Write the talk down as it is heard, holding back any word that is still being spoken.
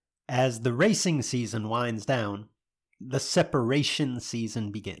As the racing season winds down, the separation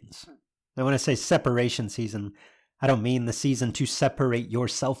season begins. Now, when I say separation season, I don't mean the season to separate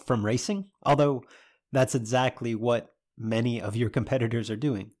yourself from racing, although that's exactly what many of your competitors are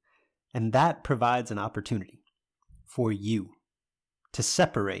doing. And that provides an opportunity for you to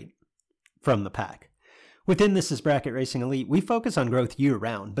separate from the pack. Within This Is Bracket Racing Elite, we focus on growth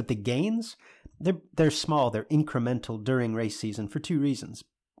year-round, but the gains, they're small, they're incremental during race season for two reasons.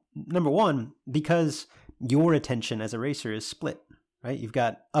 Number one, because your attention as a racer is split, right? You've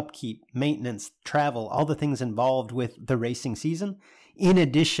got upkeep, maintenance, travel, all the things involved with the racing season, in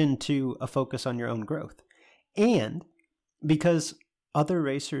addition to a focus on your own growth. And because other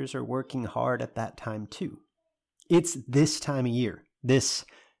racers are working hard at that time too. It's this time of year, this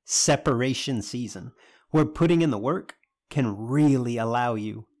separation season, where putting in the work can really allow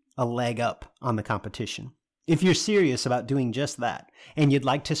you a leg up on the competition. If you're serious about doing just that, and you'd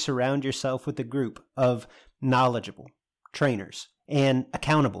like to surround yourself with a group of knowledgeable trainers and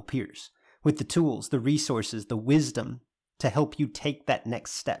accountable peers with the tools, the resources, the wisdom to help you take that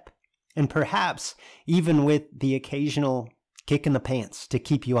next step, and perhaps even with the occasional kick in the pants to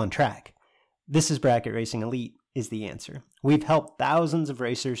keep you on track, This Is Bracket Racing Elite is the answer. We've helped thousands of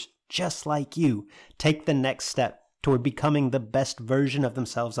racers just like you take the next step toward becoming the best version of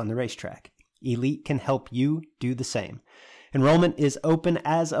themselves on the racetrack. Elite can help you do the same. Enrollment is open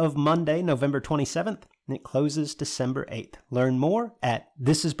as of Monday, November 27th, and it closes December 8th. Learn more at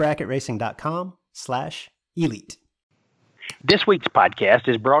thisisbracketracing.com/elite. This week's podcast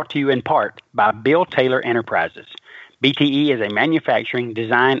is brought to you in part by Bill Taylor Enterprises. BTE is a manufacturing,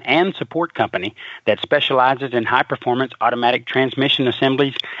 design, and support company that specializes in high-performance automatic transmission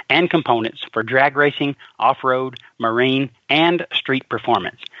assemblies and components for drag racing, off-road, marine, and street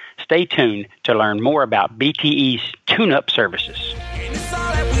performance. Stay tuned to learn more about BTE's tune-up services. It's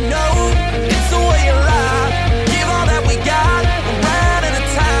all that we know, it's the way of life. Give all that we got, right at a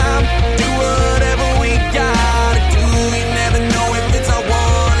time. Do whatever we gotta do. We never know if it's our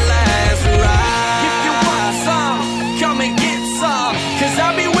one last ride. If you want some, come and get some. Cause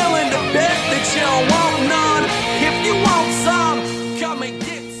I'll be willing to bet that you don't want none. If you want some, come and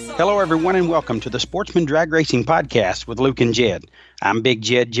get some. Hello, everyone, and welcome to the Sportsman Drag Racing Podcast with Luke and Jed. I'm Big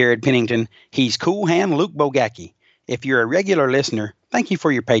Jed Jared Pennington. He's Cool Hand Luke Bogacki. If you're a regular listener, thank you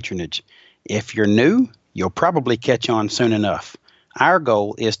for your patronage. If you're new, you'll probably catch on soon enough. Our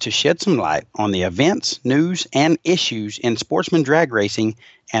goal is to shed some light on the events, news, and issues in sportsman drag racing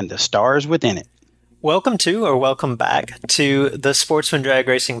and the stars within it. Welcome to, or welcome back to the Sportsman Drag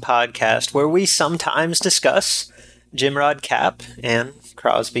Racing Podcast, where we sometimes discuss Jimrod Cap and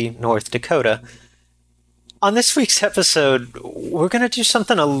Crosby, North Dakota. On this week's episode, we're going to do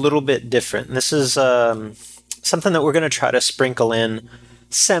something a little bit different. This is something that we're going to try to sprinkle in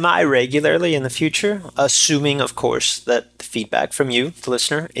semi-regularly in the future, assuming, of course, that the feedback from you, the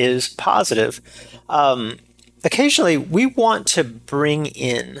listener, is positive. Occasionally, we want to bring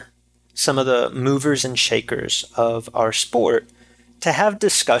in some of the movers and shakers of our sport to have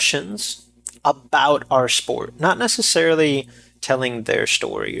discussions about our sport, not necessarily telling their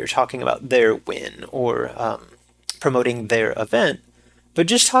story or talking about their win or promoting their event, but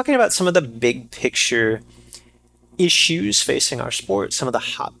just talking about some of the big picture issues facing our sport, some of the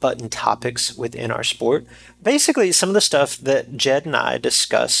hot button topics within our sport, basically some of the stuff that Jed and I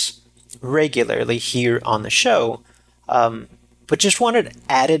discuss regularly here on the show, but just wanted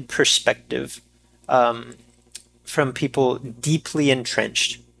added perspective from people deeply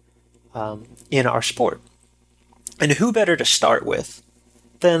entrenched in our sport. And who better to start with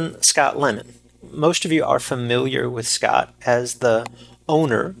than Scott Lemen? Most of you are familiar with Scott as the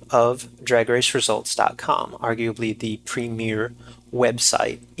owner of DragRaceResults.com, arguably the premier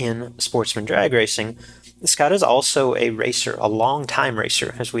website in sportsman drag racing. Scott is also a racer, a long-time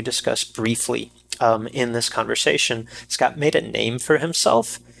racer, as we discussed briefly in this conversation. Scott made a name for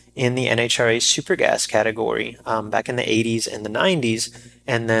himself in the NHRA Super Gas category back in the 80s and the 90s,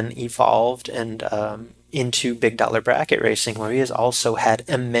 and then evolved and into big dollar bracket racing, where he has also had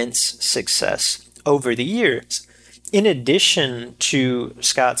immense success over the years. In addition to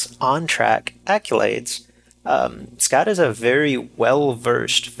Scott's on-track accolades, Scott is a very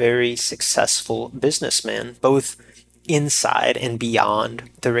well-versed, very successful businessman, both inside and beyond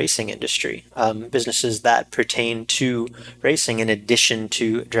the racing industry. Businesses that pertain to racing in addition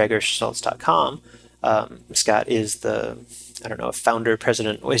to DragRaceResults.com. Scott is the, I don't know if founder,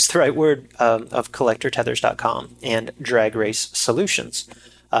 president is the right word, of CollectorTethers.com and Drag Race Solutions.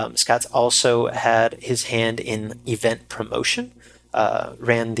 Scott's also had his hand in event promotion,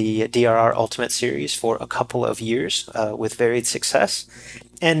 ran the DRR Ultimate Series for a couple of years with varied success,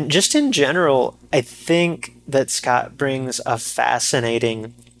 And just in general, I think that Scott brings a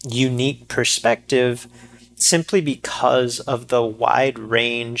fascinating, unique perspective simply because of the wide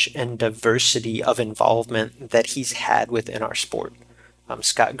range and diversity of involvement that he's had within our sport.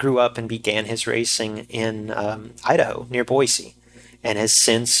 Scott grew up and began his racing in Idaho, near Boise, and has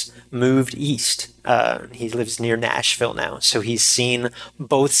since moved east. He lives near Nashville now, so he's seen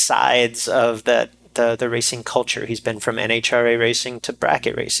both sides of the racing culture. He's been from NHRA racing to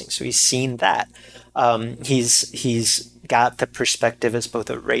bracket racing, so he's seen that. He's got the perspective as both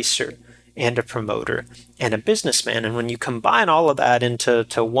a racer and a promoter and a businessman. And when you combine all of that into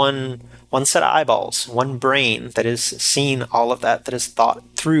one set of eyeballs, one brain that has seen all of that has thought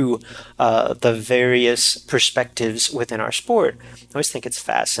through the various perspectives within our sport, I always think it's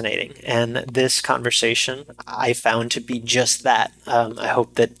fascinating. And this conversation I found to be just that. I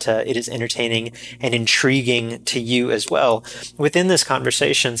hope that it is entertaining and intriguing to you as well. Within this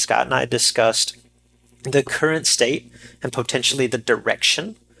conversation, Scott and I discussed the current state and potentially the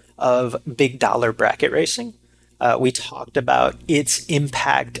direction of big dollar bracket racing. We talked about its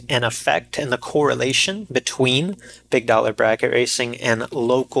impact and effect and the correlation between big dollar bracket racing and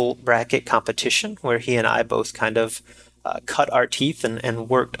local bracket competition, where he and I both kind of cut our teeth and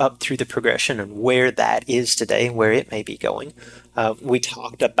worked up through the progression and where that is today, where it may be going. We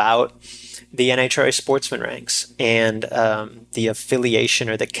talked about the NHRA sportsman ranks and the affiliation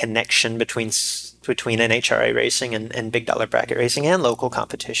or the connection between NHRA racing and big dollar bracket racing and local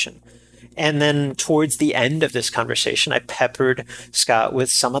competition. And then towards the end of this conversation, I peppered Scott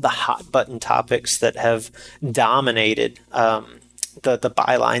with some of the hot button topics that have dominated the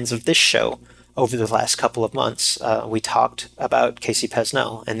bylines of this show over the last couple of months. We talked about Casey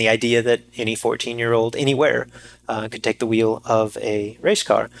Pesnell and the idea that any 14-year-old anywhere could take the wheel of a race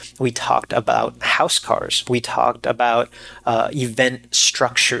car. We talked about house cars. We talked about event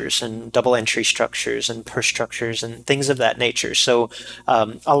structures and double entry structures and purse structures and things of that nature. So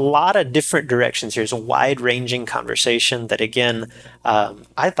a lot of different directions. Here's a wide-ranging conversation that, again,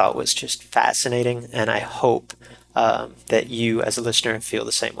 I thought was just fascinating, and I hope that you as a listener feel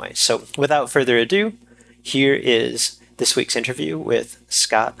the same way. So without further ado, here is this week's interview with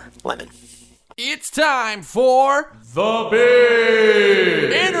Scott Lemen. It's time for the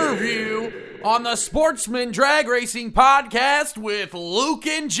big interview on the Sportsman Drag Racing Podcast with Luke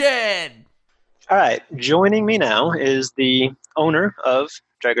and Jed. All right, joining me now is the owner of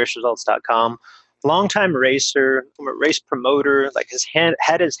DragRaceResults.com, longtime racer, race promoter,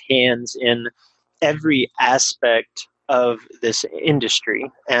 had his hands in every aspect of this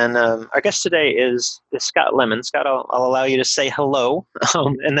industry. And our guest today is Scott Lemen. Scott, I'll allow you to say hello,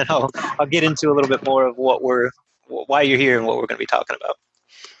 and then I'll get into a little bit more of why you're here and what we're going to be talking about.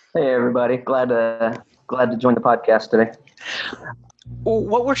 Hey everybody, glad to join the podcast today. Well,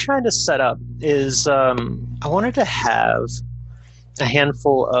 what we're trying to set up is I wanted to have a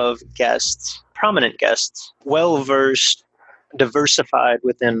handful of guests, prominent guests, well-versed, diversified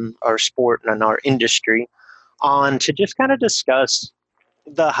within our sport and our industry, on to just kind of discuss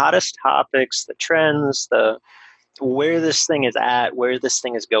the hottest topics, the trends, where this thing is at, where this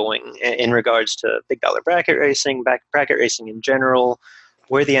thing is going in regards to big dollar bracket racing, bracket racing in general,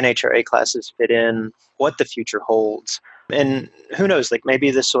 where the NHRA classes fit in, what the future holds. And who knows, maybe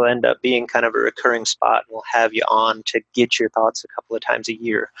this will end up being kind of a recurring spot, and we'll have you on to get your thoughts a couple of times a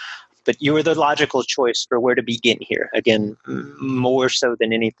year. But you were the logical choice for where to begin here. Again, more so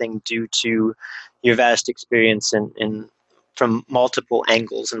than anything due to your vast experience in from multiple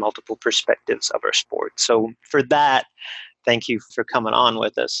angles and multiple perspectives of our sport. So for that, thank you for coming on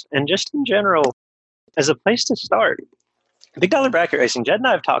with us. And just in general, as a place to start, big dollar bracket racing, Jed and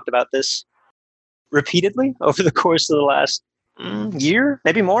I have talked about this repeatedly over the course of the last year,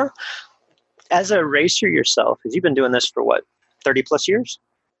 maybe more. As a racer yourself, because you've been doing this for 30 plus years?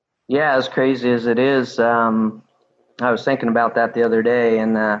 Yeah, as crazy as it is, I was thinking about that the other day.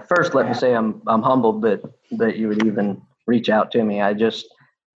 And first, let me say I'm humbled that you would even reach out to me. I just,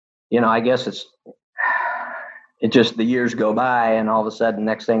 I guess it's just the years go by, and all of a sudden,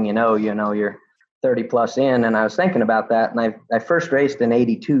 next thing you know, you're 30 plus in. And I was thinking about that, and I first raced in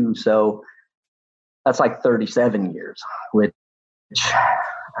 '82, so that's like 37 years. Which,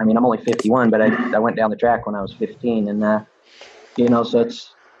 I mean, I'm only 51, but I went down the track when I was 15, and so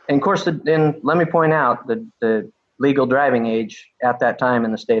it's. And of course, and let me point out the legal driving age at that time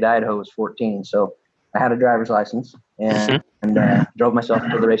in the state of Idaho was 14. So I had a driver's license and drove myself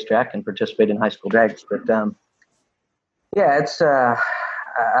to the racetrack and participated in high school drags. But it's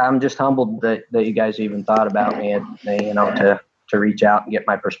I'm just humbled that you guys even thought about me, to reach out and get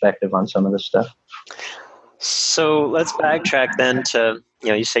my perspective on some of this stuff. So let's backtrack then to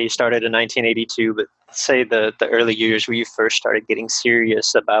you say you started in 1982, but say the early years where you first started getting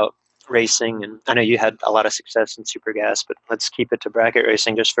serious about racing. And I know you had a lot of success in super gas, but let's keep it to bracket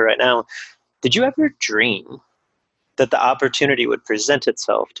racing just for right now. Did you ever dream that the opportunity would present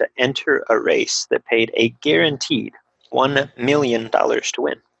itself to enter a race that paid a guaranteed $1 million to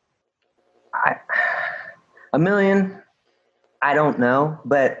win? $1 million, I don't know,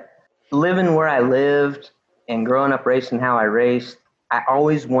 but living where I lived and growing up racing how I raced, I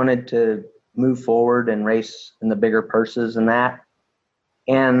always wanted to move forward and race in the bigger purses and that.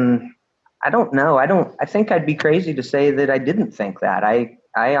 And I don't know. I think I'd be crazy to say that I didn't think that. I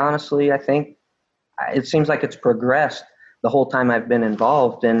honestly, I think it seems like it's progressed the whole time I've been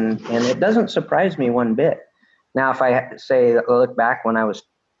involved, and it doesn't surprise me one bit. Now, if I say, look back when I was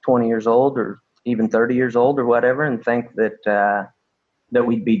 20 years old or even 30 years old or whatever, and think that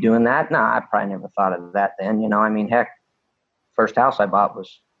we'd be doing that, no, I probably never thought of that then. I mean, heck, first house I bought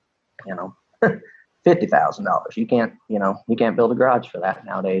was, $50,000. You can't build a garage for that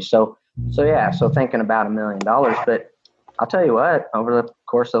nowadays. So thinking about $1 million, but I'll tell you what, over the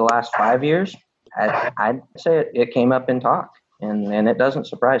course of the last 5 years, I'd say it came up in talk, and it doesn't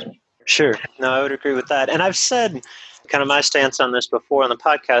surprise me. Sure. No, I would agree with that. And I've said kind of my stance on this before on the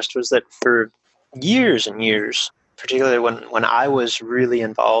podcast was that for years and years, particularly when I was really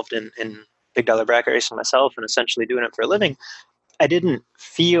involved in big dollar bracket racing myself and essentially doing it for a living, I didn't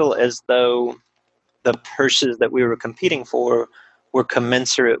feel as though the purses that we were competing for were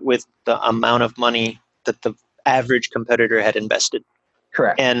commensurate with the amount of money that the average competitor had invested.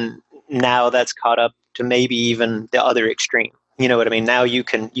 Correct. And now that's caught up to maybe even the other extreme. You know what I mean? Now you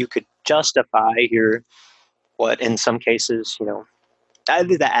could justify what in some cases,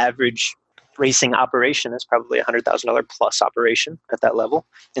 the average racing operation is probably $100,000 plus operation at that level.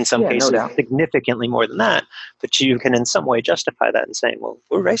 In some cases, no doubt. Significantly more than that. But you can in some way justify that and saying, well,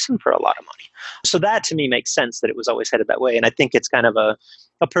 we're racing for a lot of money. So that to me makes sense that it was always headed that way. And I think it's kind of a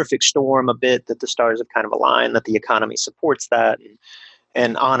perfect storm a bit that the stars have kind of aligned, that the economy supports that,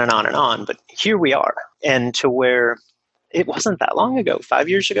 and on and on and on. But here we are. And to where it wasn't that long ago, 5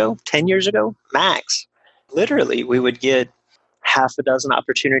 years ago, 10 years ago, max. Literally, we would get half a dozen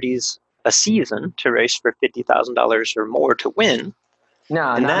opportunities a season to race for $50,000 or more to win.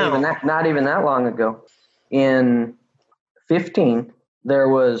 No, not even that long ago. In 15, there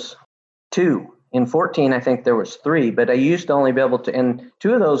was 2. In 14, I think there was 3, but I used to only be able to, and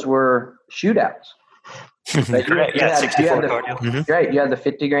 2 of those were shootouts. Correct. Yeah, 64 card. Mm-hmm. Right. You had the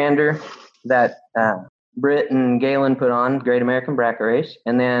 50 grander that Britt and Galen put on, Great American Bracket Race,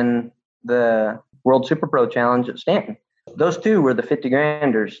 and then the World Super Pro Challenge at Stanton. Those 2 were the 50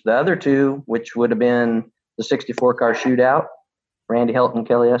 granders. The other 2, which would have been the 64 car shootout, Randy Helton,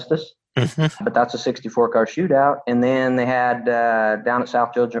 Kelly Estes, but that's a 64 car shootout. And then they had down at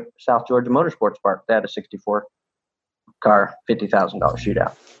South Georgia Motorsports Park, they had a 64 car $50,000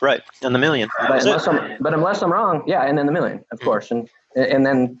 shootout. Right, and the million. But unless I'm wrong, yeah, and then the million, of course, and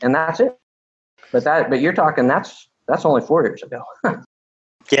that's it. But you're talking that's only 4 years ago.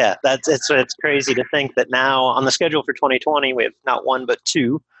 Yeah, it's crazy to think that now on the schedule for 2020 we have not 1 but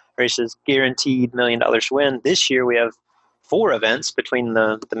 2 races guaranteed $1 million to win. This year we have 4 events between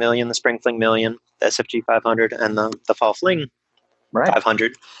the million, the Spring Fling Million, the SFG 500, and the Fall Fling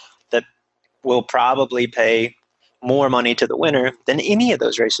 500 that will probably pay more money to the winner than any of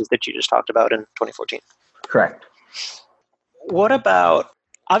those races that you just talked about in 2014. Correct. What about,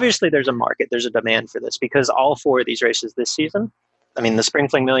 obviously there's a market, there's a demand for this because all 4 of these races this season, I mean, the Spring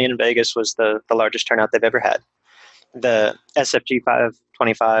Fling Million in Vegas was the largest turnout they've ever had. The SFG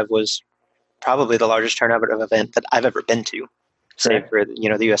 525 was probably the largest turnout of an event that I've ever been to, save for the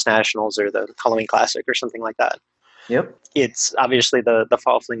U.S. Nationals or the Halloween Classic or something like that. Yep. It's obviously the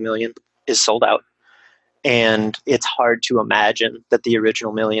Fall Fling Million is sold out. And it's hard to imagine that the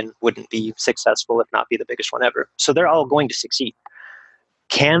original million wouldn't be successful, if not be the biggest one ever. So they're all going to succeed.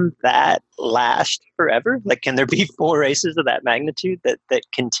 Can that last forever? Like, can there be 4 races of that magnitude that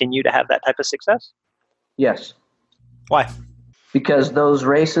continue to have that type of success? Yes. Why? Because those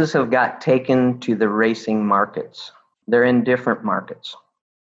races have got taken to the racing markets. They're in different markets.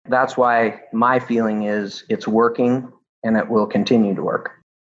 That's why my feeling is it's working and it will continue to work.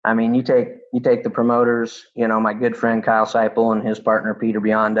 I mean, you take the promoters, my good friend Kyle Seipel and his partner Peter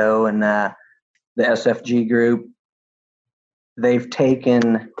Biondo and the SFG group. They've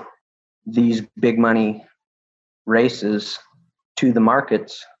taken these big money races to the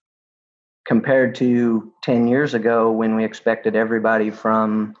markets compared to 10 years ago when we expected everybody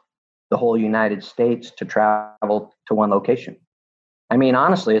from the whole United States to travel to one location. I mean,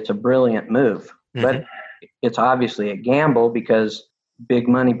 honestly, it's a brilliant move, but it's obviously a gamble because big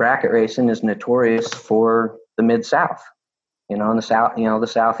money bracket racing is notorious for the Mid-South, in the South, the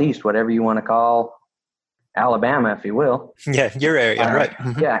Southeast, whatever you want to call Alabama, if you will. Yeah, your area, right.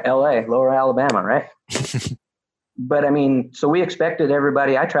 Mm-hmm. Yeah, LA, lower Alabama, right? But I mean, so we expected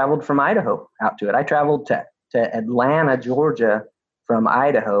everybody. I traveled from Idaho out to it. I traveled to Atlanta, Georgia from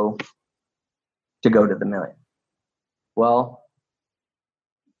Idaho to go to the Million. Well,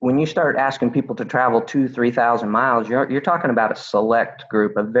 when you start asking people to travel 2,000-3,000 miles, you're talking about a select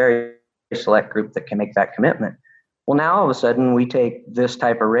group, a very select group that can make that commitment. Well, now all of a sudden we take this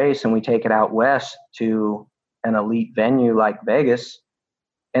type of race and we take it out west to an elite venue like Vegas,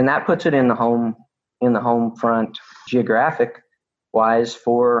 and that puts it in the home front geographic wise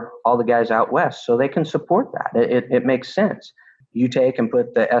for all the guys out west, so they can support that. It makes sense. You take and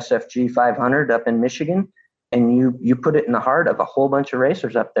put the SFG 500 up in Michigan, and you put it in the heart of a whole bunch of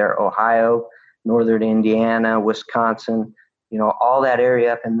racers up there: Ohio, northern Indiana, Wisconsin, all that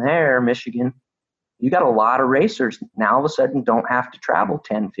area up in there, Michigan. You got a lot of racers now all of a sudden don't have to travel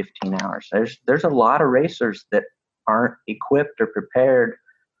 10, 15 hours. There's a lot of racers that aren't equipped or prepared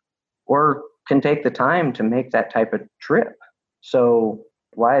or can take the time to make that type of trip. So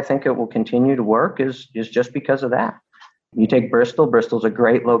why I think it will continue to work is just because of that. You take Bristol's a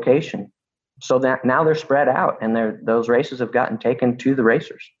great location. So that now they're spread out, and those races have gotten taken to the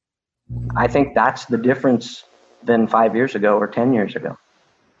racers. I think that's the difference than 5 years ago or 10 years ago.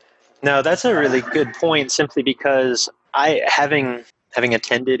 No, that's a really good point, simply because having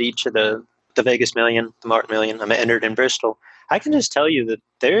attended each of the Vegas Million, the Martin Million, I'm entered in Bristol, I can just tell you that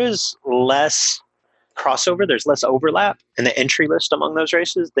there is less crossover, there's less overlap in the entry list among those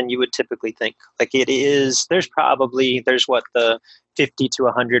races than you would typically think. Like there's what, the 50 to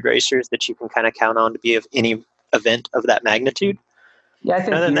 100 racers that you can kind of count on to be of any event of that magnitude. Yeah, I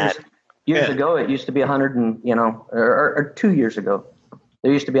think years ago it used to be 100 or 2 years ago,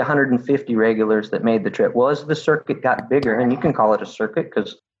 there used to be 150 regulars that made the trip. Well, as the circuit got bigger, and you can call it a circuit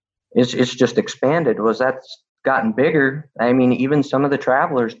because it's just expanded, that's gotten bigger. I mean, even some of the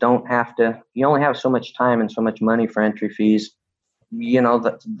travelers don't have to, you only have so much time and so much money for entry fees,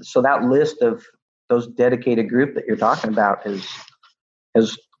 so that list of those dedicated group that you're talking about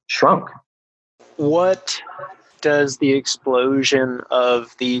has shrunk. What does the explosion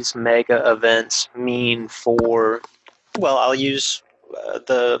of these mega events mean for, well, I'll use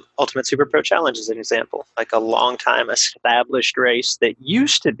the Ultimate Super Pro Challenge as an example, like a long time established race that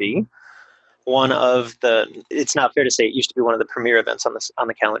used to be it's not fair to say it used to be one of the premier events on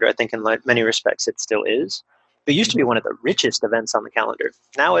the calendar. I think in many respects it still is. It used to be one of the richest events on the calendar.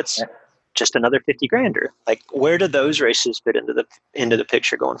 Now it's just another 50 grander. Like, where do those races fit into the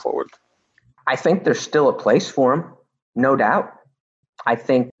picture going forward? I think there's still a place for them, no doubt. I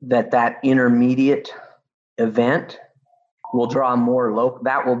think that intermediate event will draw more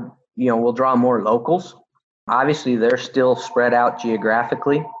will draw more locals. Obviously, they're still spread out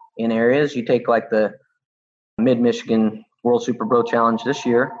geographically in areas. You take like the Mid-Michigan World Super Pro Challenge this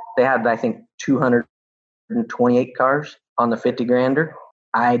year. They had, I think, 228 cars on the 50 grander.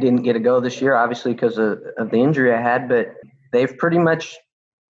 I didn't get to go this year, obviously, because of the injury I had, but they've pretty much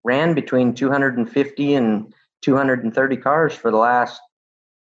ran between 250 and 230 cars for the last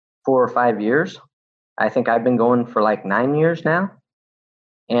 4 or 5 years. I think I've been going for like 9 years now.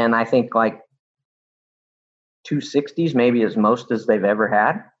 And I think like 260s maybe as most as they've ever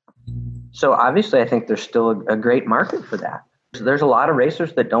had. So obviously I think there's still a great market for that. So there's a lot of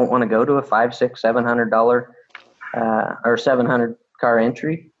racers that don't want to go to a $500, $600, $700 or 700 car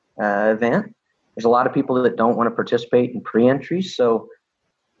entry event. There's a lot of people that don't want to participate in pre-entries. So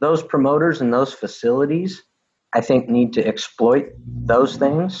those promoters and those facilities, I think, need to exploit those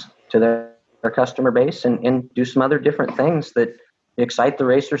things to their customer base and do some other different things that excite the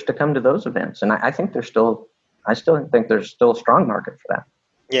racers to come to those events. And I think I still think there's still a strong market for that.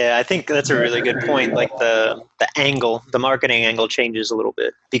 Yeah, I think that's a really good point. Like the marketing angle changes a little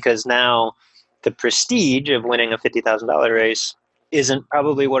bit, because now the prestige of winning a $50,000 race isn't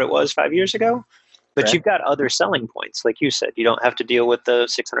probably what it was 5 years ago, but Right. You've got other selling points. Like you said, you don't have to deal with the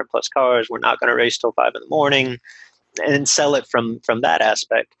 600 plus cars. We're not going to race till 5 a.m. and sell it from that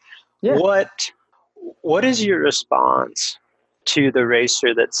aspect. Yeah. What is your response to the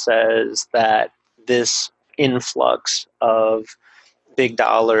racer that says that this influx of big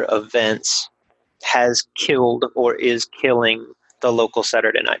dollar events has killed or is killing the local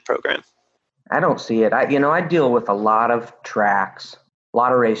Saturday night program? I don't see it. I deal with a lot of tracks, a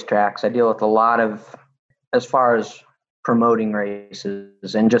lot of race tracks. I deal with a lot of, as far as promoting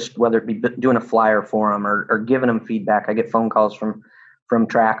races and just whether it be doing a flyer for them or giving them feedback. I get phone calls from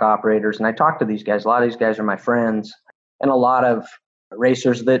track operators, and I talk to these guys. A lot of these guys are my friends, and a lot of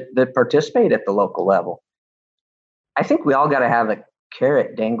racers that participate at the local level. I think we all got to have a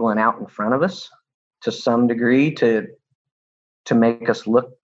carrot dangling out in front of us to some degree to make us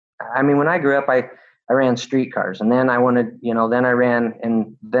look. I mean, when I grew up, I ran streetcars, and then I wanted, then I ran,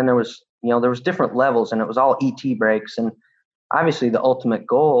 and then there was different levels, and it was all ET breaks. And obviously the ultimate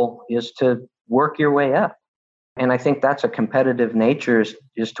goal is to work your way up. And I think that's a competitive nature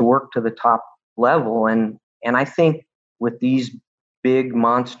is to work to the top level. And I think with these big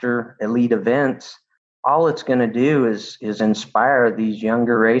monster elite events, all it's going to do is inspire these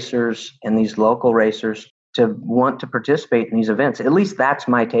younger racers and these local racers to want to participate in these events. At least that's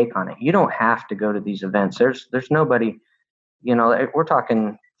my take on it. You don't have to go to these events. There's nobody, we're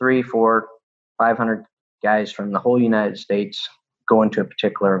talking 300, 400, 500 guys from the whole United States going to a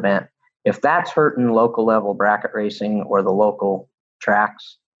particular event. If that's hurting local level bracket racing or the local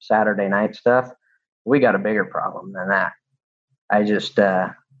tracks, Saturday night stuff, we got a bigger problem than that. I just,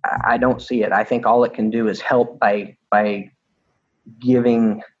 I don't see it. I think all it can do is help by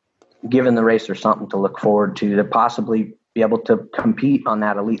giving the racer something to look forward to possibly be able to compete on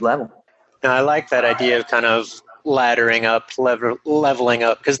that elite level. Now, I like that idea of kind of laddering up, leveling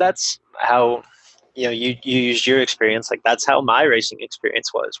up, because that's how, you used your experience. Like, that's how my racing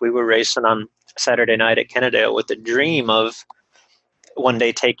experience was. We were racing on Saturday night at Kennedale with the dream of one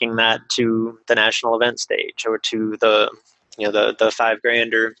day taking that to the national event stage or to the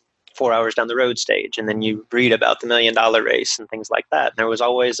 $5,000 or 4 hours down the road stage. And then you read about the $1 million race and things like that. And there was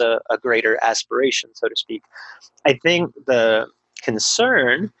always a greater aspiration, so to speak. I think the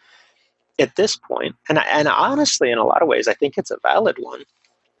concern at this point, and honestly, in a lot of ways, I think it's a valid one,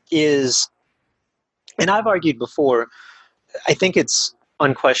 is, and I've argued before, I think it's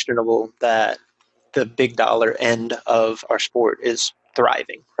unquestionable that the big dollar end of our sport is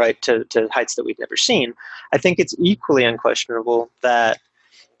thriving, right, to heights that we've never seen. I think it's equally unquestionable that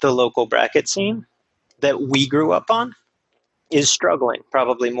the local bracket scene that we grew up on is struggling,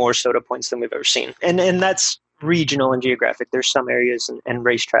 probably more so to points than we've ever seen. And that's regional and geographic. There's some areas and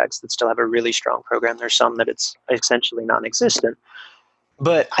racetracks that still have a really strong program. There's some that it's essentially non-existent.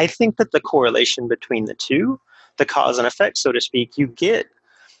 But I think that the correlation between the two, the cause and effect, so to speak, you get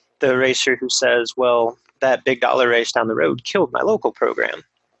the racer who says, well, that big dollar race down the road killed my local program.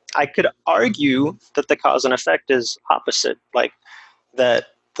 I could argue that the cause and effect is opposite, like that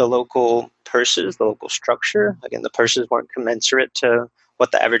the local purses, the local structure, again, the purses weren't commensurate to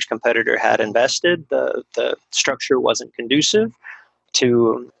what the average competitor had invested. The structure wasn't conducive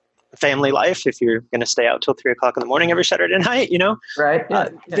to family life if you're going to stay out till 3:00 in the morning every Saturday night, Right. Yeah.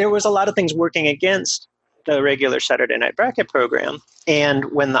 There was a lot of things working against the regular Saturday night bracket program. And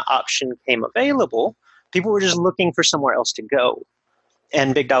when the option came available, people were just looking for somewhere else to go.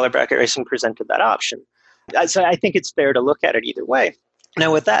 And big dollar bracket racing presented that option. So I think it's fair to look at it either way.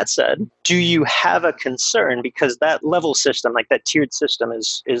 Now, with that said, do you have a concern? Because that level system, like that tiered system,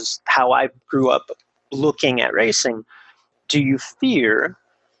 is how I grew up looking at racing. Do you fear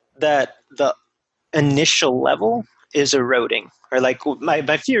that the initial level is eroding? Or like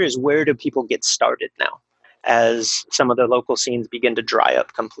my fear is, where do people get started now as some of the local scenes begin to dry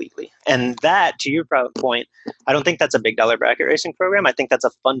up completely? And that, to your point, I don't think that's a big dollar bracket racing program. I think that's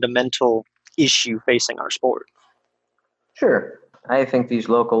a fundamental issue facing our sport. Sure. I think these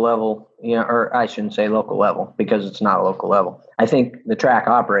local level, or I shouldn't say local level because it's not a local level. I think the track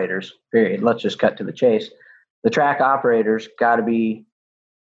operators, period, let's just cut to the chase. The track operators got to be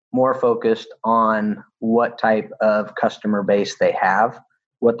more focused on what type of customer base they have,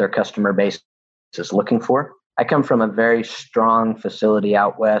 what their customer base is looking for. I come from a very strong facility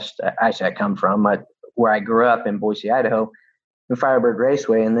out west. Where I grew up in Boise, Idaho, the Firebird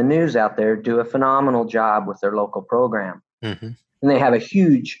Raceway, and the news out there do a phenomenal job with their local program. Mm-hmm. And they have a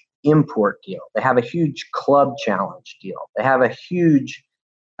huge import deal. They have a huge club challenge deal. They have a huge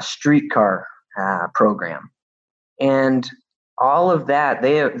streetcar program. And all of that,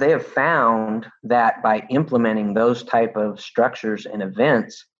 they have found that by implementing those type of structures and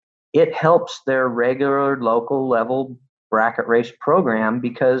events, it helps their regular local level bracket race program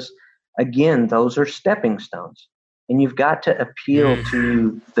because, again, those are stepping stones. And you've got to appeal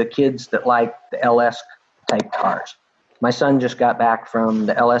to the kids that like the LS type cars. My son just got back from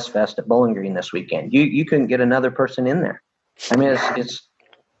the LS Fest at Bowling Green this weekend. You couldn't get another person in there. I mean, it's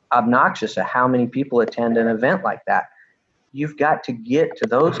obnoxious at how many people attend an event like that. You've got to get to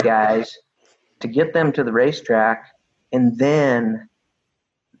those guys to get them to the racetrack, and then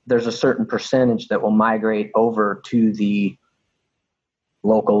there's a certain percentage that will migrate over to the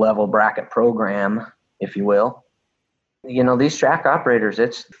local level bracket program, if you will. these track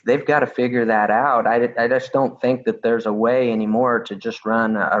operators, they've got to figure that out. I just don't think that there's a way anymore to just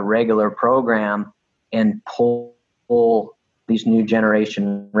run a regular program and pull these new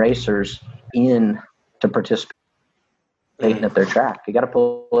generation racers in to participate at their track. You got to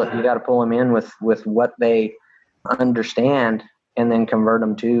pull them in with what they understand, and then convert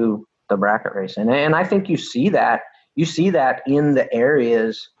them to the bracket racing. And I think you see that in the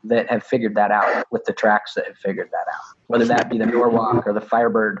areas that have figured that out, with the tracks that have figured that out, whether that be the Norwalk or the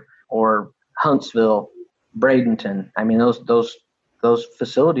Firebird or Huntsville, Bradenton. I mean, those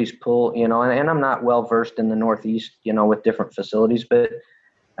facilities pull, and I'm not well versed in the Northeast, with different facilities, but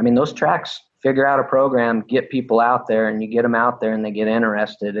I mean, those tracks figure out a program, get people out there, and you get them out there and they get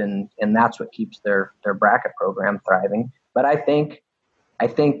interested, and that's what keeps their bracket program thriving. But I think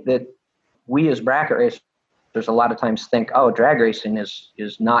that we as bracket racers, there's a lot of times think, oh, drag racing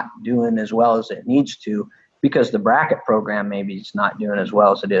is not doing as well as it needs to, because the bracket program maybe is not doing as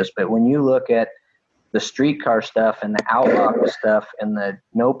well as it is. But when you look at the streetcar stuff and the outlaw stuff and the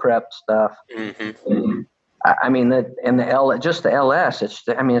no prep stuff, I mean, just the LS,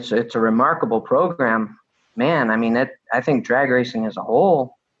 it's a remarkable program, man. I mean, I think drag racing as a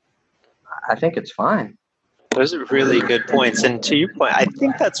whole, I think it's fine. Those are really good points. And to your point, I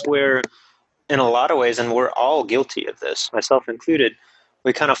think that's where, in a lot of ways, and we're all guilty of this, myself included,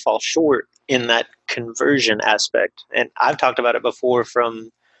 we kind of fall short in that conversion aspect. And I've talked about it before,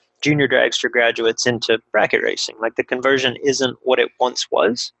 from junior dragster graduates into bracket racing. Like, the conversion isn't what it once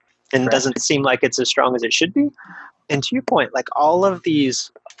was, and doesn't seem like it's as strong as it should be. And to your point, like, all of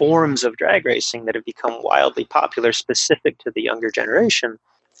these forms of drag racing that have become wildly popular specific to the younger generation,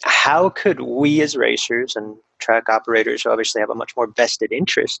 how could we as racers and track operators, who obviously have a much more vested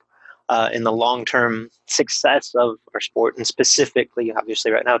interest in the long-term success of our sport, and specifically, obviously,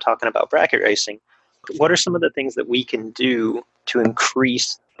 right now talking about bracket racing, what are some of the things that we can do to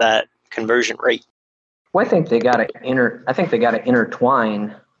increase that conversion rate? Well, I think they got to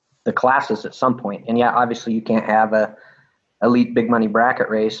intertwine the classes at some point. And yeah, obviously you can't have a elite big money bracket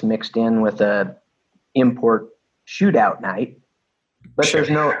race mixed in with a import shootout night. But sure,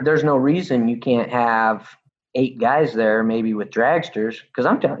 there's no reason you can't have 8 guys there, maybe with dragsters, because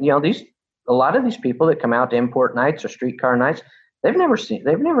I'm telling you, a lot of these people that come out to import nights or streetcar nights, they've never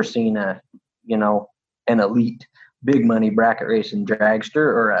seen a an elite big money bracket racing dragster,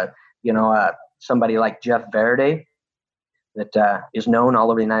 or somebody like Jeff Verde that is known all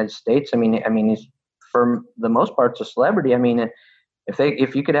over the United States. I mean, he's, for the most part, a celebrity. I mean,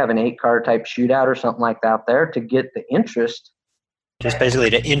 if you could have an 8-car type shootout or something like that out there to get the interest. Just basically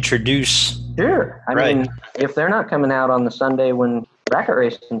to introduce. Sure. I mean, if they're not coming out on the Sunday when bracket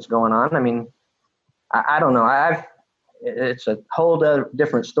racing's going on, I mean, I don't know. It's a whole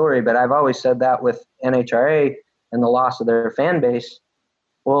different story, but I've always said that with NHRA and the loss of their fan base.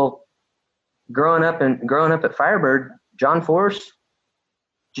 Well, growing up at Firebird, John Force,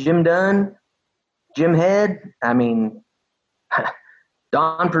 Jim Dunn, Jim Head, I mean,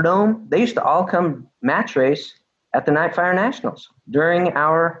 Don Perdome, they used to all come match race at the Night Fire Nationals during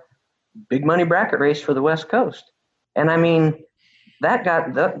our big money bracket race for the West Coast. And I mean, that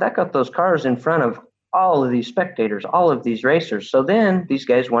got those cars in front of all of these spectators, all of these racers. So then these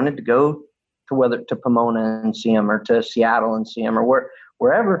guys wanted to go to Pomona and see them, or to Seattle and see them, or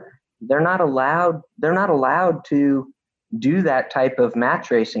wherever. They're not allowed to do that type of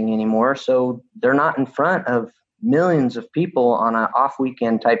match racing anymore. So they're not in front of millions of people on an off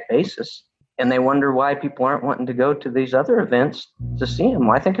weekend type basis. And they wonder why people aren't wanting to go to these other events to see them.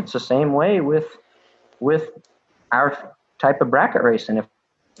 Well, I think it's the same way with our type of bracket racing. If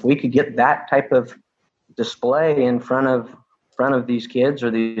we could get that type of display in front of these kids or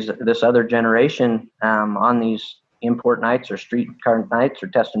this other generation on these import nights or streetcar nights or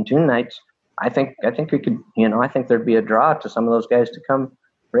test and tune nights, I think we could, I think there'd be a draw to some of those guys to come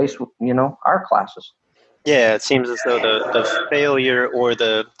race, our classes. Yeah, it seems as though the failure or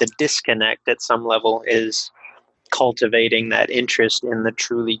the disconnect at some level is cultivating that interest in the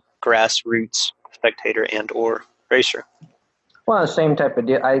truly grassroots spectator and or racer. Well, the same type of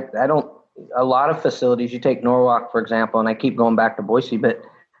deal. I don't, a lot of facilities, you take Norwalk, for example, and I keep going back to Boise, but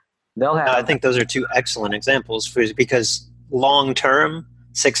they'll have... I think those are 2 excellent examples, because long-term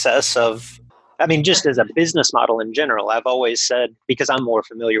success of, I mean, just as a business model in general, I've always said, because I'm more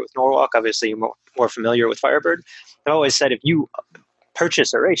familiar with Norwalk, obviously you're more familiar with Firebird, I've always said if you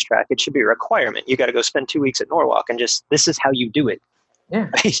purchase a racetrack, it should be a requirement. You got to go spend 2 weeks at Norwalk, and just, this is how you do it.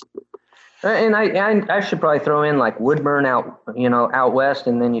 Yeah. And I should probably throw in like Woodburn out west,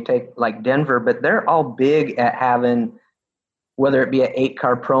 and then you take like Denver, but they're all big at having, whether it be an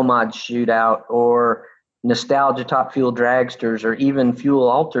 8-car pro mod shootout or nostalgia top fuel dragsters or even fuel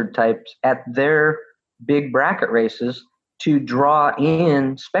altered types at their big bracket races to draw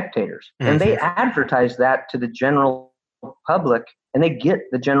in spectators. Mm-hmm. And they advertise that to the general public, and they get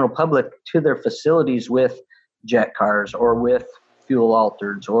the general public to their facilities with jet cars or with fuel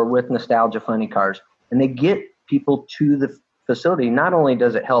altereds or with nostalgia funny cars. And they get people to the facility. Not only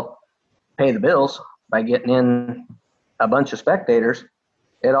does it help pay the bills by getting in a bunch of spectators,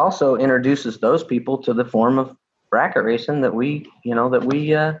 it also introduces those people to the form of bracket racing that we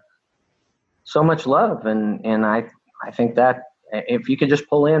so much love. And I think that if you could just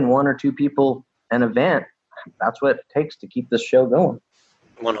pull in one or two people an event, that's what it takes to keep this show going.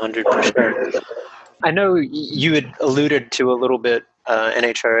 100%. I know you had alluded to a little bit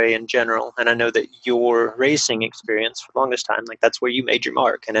NHRA in general, and I know that your racing experience for the longest time, like that's where you made your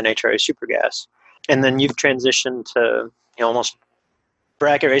mark in NHRA Supergas. And then you've transitioned to almost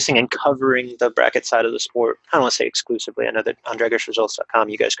bracket racing and covering the bracket side of the sport. I don't want to say exclusively. I know that on DragRaceResults.com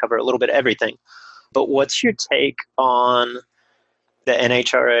you guys cover a little bit of everything. But what's your take on the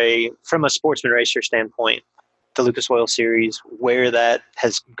NHRA from a sportsman racer standpoint, the Lucas Oil Series, where that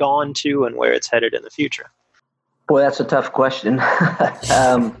has gone to and where it's headed in the future? Boy, that's a tough question.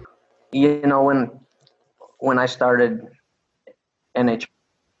 When I started NHRA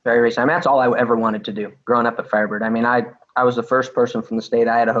racing, that's all I ever wanted to do growing up at Firebird. I was the first person from the state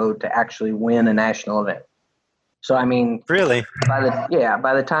of Idaho to actually win a national event. So, Really?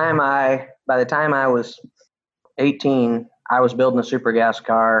 by the time I was 18, I was building a super gas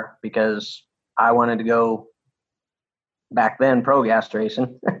car because I wanted to go back then pro gas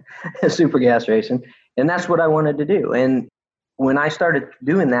racing, super gas racing. And that's what I wanted to do. And when I started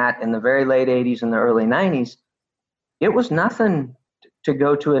doing that in the very late 80s and the early 90s, it was nothing to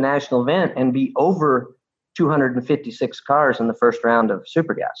go to a national event and be over 256 cars in the first round of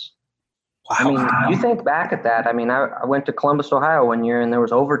super gas. Wow. You think back at that. I went to Columbus, Ohio one year, and there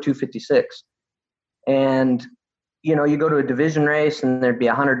was over 256. And, you go to a division race and there'd be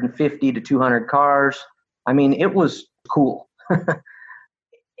 150 to 200 cars. It was cool.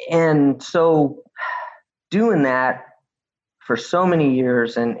 And so doing that for so many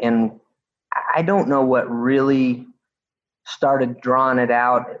years, and I don't know what really started drawing it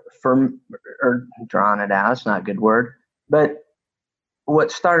out, that's not a good word, but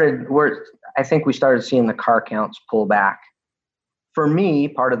where I think we started seeing the car counts pull back. For me,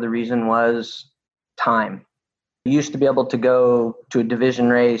 part of the reason was time. You used to be able to go to a division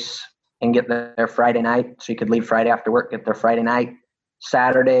race and get there Friday night, so you could leave Friday after work, get there Friday night.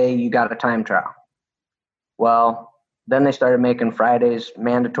 Saturday, you got a time trial. Well, then they started making Fridays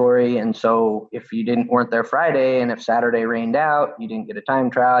mandatory, and so if you weren't there Friday, and if Saturday rained out, you didn't get a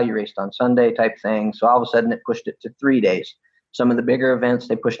time trial, you raced on Sunday type thing. So all of a sudden, it pushed it to 3 days. Some of the bigger events,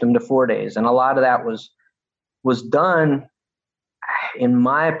 they pushed them to 4 days, and a lot of that was done, in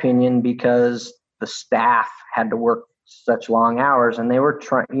my opinion, because the staff had to work such long hours, and they were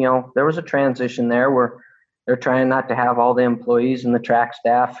trying. There was a transition there where they're trying not to have all the employees and the track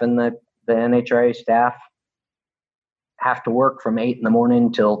staff and the NHRA staff have to work from 8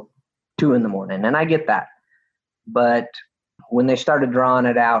 a.m. till 2 a.m. And I get that. But when they started drawing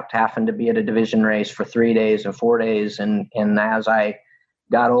it out, having to be at a division race for 3 days and 4 days, and as I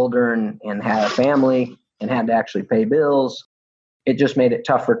got older and had a family and had to actually pay bills, it just made it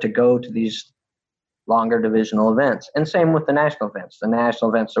tougher to go to these longer divisional events. And same with the national events. The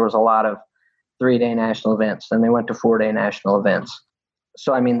national events, there was a lot of 3-day national events. Then they went to 4-day national events.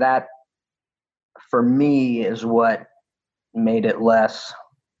 So, that for me is what made it less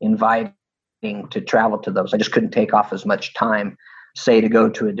inviting to travel to those. I just couldn't take off as much time, say, to go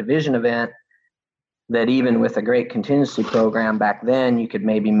to a division event that even with a great contingency program back then, you could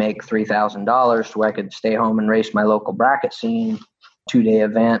maybe make $3,000 where I could stay home and race my local bracket scene 2-day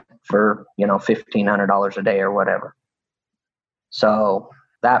event for, $1,500 a day or whatever. So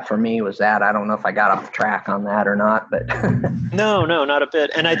that for me was that. I don't know if I got off track on that or not, but No, not a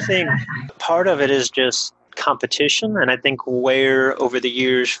bit. And I think part of it is just competition. And I think where over the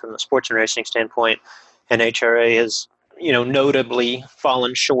years from the sports and racing standpoint, NHRA has, notably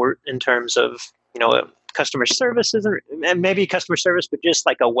fallen short in terms of, customer services and maybe customer service, but just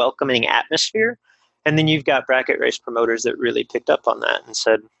like a welcoming atmosphere. And then you've got bracket race promoters that really picked up on that and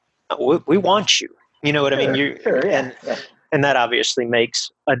said, we want you. You know what I mean? Sure, yeah. And that obviously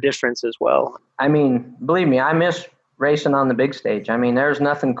makes a difference as well. Believe me, I miss racing on the big stage. There's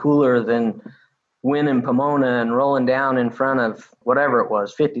nothing cooler than winning Pomona and rolling down in front of whatever it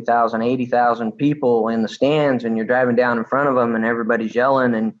was, 50,000, 80,000 people in the stands, and you're driving down in front of them and everybody's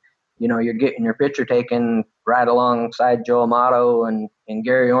yelling and you're getting your picture taken right alongside Joe Amato and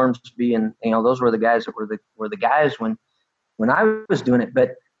Gary Ormsby, and those were the guys that were the guys when I was doing it. But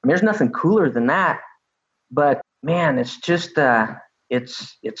I mean, there's nothing cooler than that. But man, it's just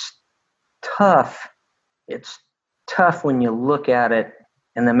it's tough. It's tough when you look at it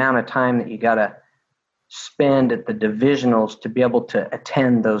and the amount of time that you got to spend at the divisionals to be able to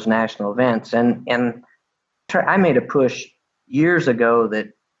attend those national events. And I made a push years ago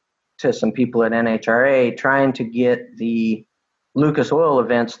to some people at NHRA trying to get the Lucas Oil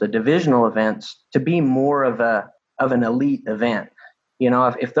events, the divisional events, to be more of an elite event.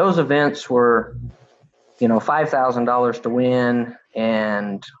 If those events were, $5,000 to win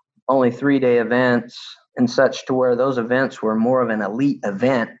and only 3-day events and such, to where those events were more of an elite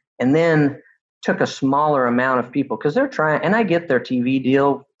event, and then took a smaller amount of people, because they're trying, and I get their TV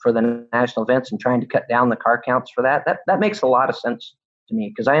deal for the national events and trying to cut down the car counts for that. That makes a lot of sense to me,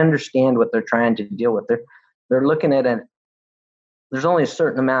 because I understand what they're trying to deal with. They're looking at there's only a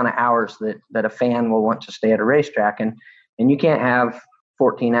certain amount of hours that a fan will want to stay at a racetrack, and you can't have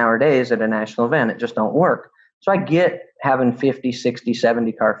 14-hour days at a national event. It just don't work. So I get having 50, 60,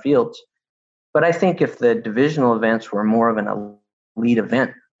 70 car fields, but I think if the divisional events were more of an elite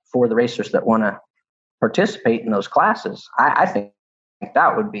event for the racers that want to participate in those classes, I think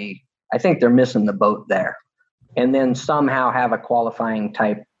that would be, I think they're missing the boat there. And then somehow have a qualifying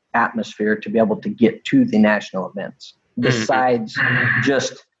type atmosphere to be able to get to the national events besides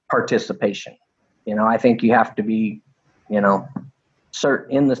just participation. I think you have to be,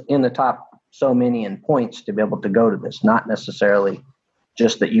 certain in the top so many in points to be able to go to this, not necessarily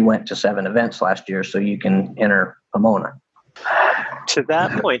just that you went to 7 events last year so you can enter Pomona. To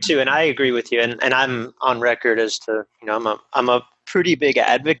that point too, and I agree with you, and I'm on record as to, I'm a pretty big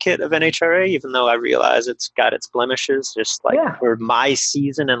advocate of NHRA, even though I realize it's got its blemishes. Just like for my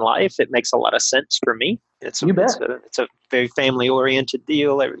season in life, it makes a lot of sense for me. It's a very family oriented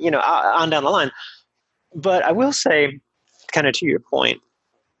deal, on down the line. But I will say, kind of to your point,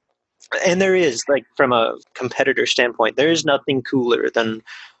 and there is, like, from a competitor standpoint, there is nothing cooler than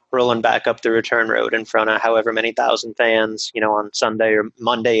rolling back up the return road in front of however many thousand fans, on Sunday or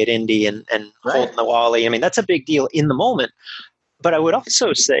Monday at Indy and holding the Wally. I mean, that's a big deal in the moment. But I would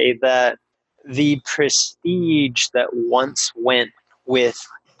also say that the prestige that once went with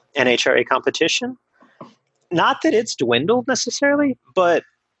NHRA competition, not that it's dwindled necessarily, but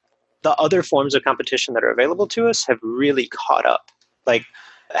the other forms of competition that are available to us have really caught up. Like,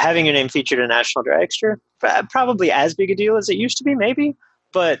 having your name featured in National Dragster, probably as big a deal as it used to be, maybe,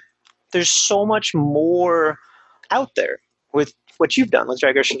 but there's so much more out there with what you've done with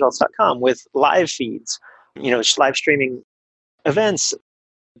DragRaceResults.com, with live feeds, live streaming events,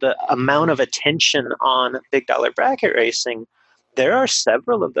 the amount of attention on big dollar bracket racing. There are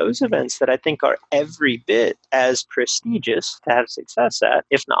several of those events that I think are every bit as prestigious to have success at,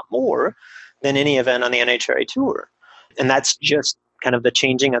 if not more, than any event on the NHRA tour. And that's just kind of the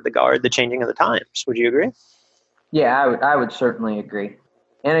changing of the guard, the changing of the times. Would you agree? Yeah, I would certainly agree.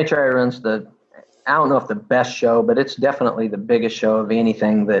 NHRA runs I don't know if the best show, but it's definitely the biggest show of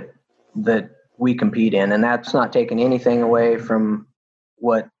anything that we compete in. And that's not taking anything away from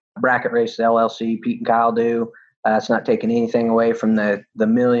what Bracket Race LLC, Pete and Kyle do. It's not taking anything away from the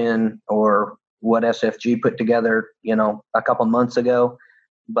million or what SFG put together, a couple months ago.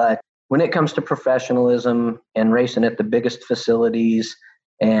 But when it comes to professionalism and racing at the biggest facilities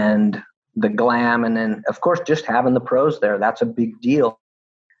and the glam, and then of course just having the pros there, that's a big deal.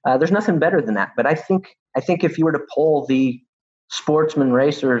 There's nothing better than that. But I think if you were to poll the sportsman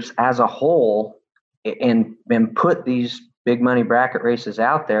racers as a whole and put these big money bracket races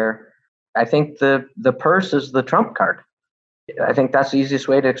out there, I think the purse is the trump card. I think that's the easiest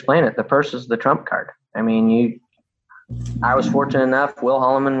way to explain it. The purse is the trump card. I mean, I was fortunate enough. Will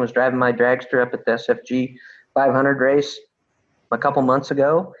Holloman was driving my dragster up at the SFG 500 race a couple months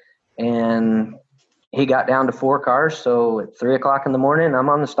ago, and he got down to 4 cars. So at 3:00 in the morning, I'm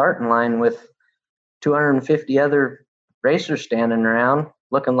on the starting line with 250 other racers standing around,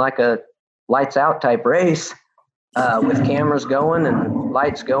 looking like a lights out type race, with cameras going and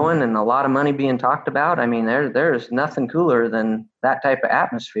lights going and a lot of money being talked about. I mean, there's nothing cooler than that type of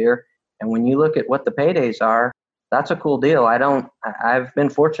atmosphere. And when you look at what the paydays are, that's a cool deal. I've been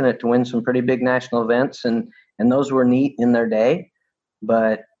fortunate to win some pretty big national events, and those were neat in their day,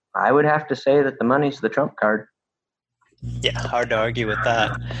 but I would have to say that the money's the trump card. Yeah, hard to argue with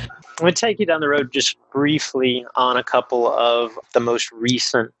that. I'm going to take you down the road just briefly on a couple of the most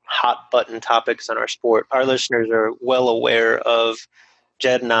recent hot button topics in our sport. Our listeners are well aware of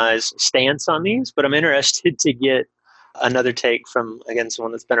Jed and I's stance on these, but I'm interested to get Another take from, again,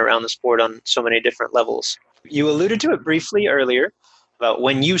 someone that's been around the sport on so many different levels. You alluded to it briefly earlier about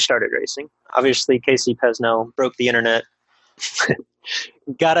when you started racing. Obviously, Casey Pesnell broke the internet,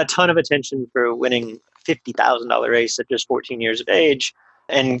 got a ton of attention for winning a $50,000 race at just 14 years of age,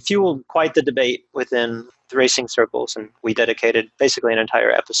 and fueled quite the debate within the racing circles. And we dedicated basically an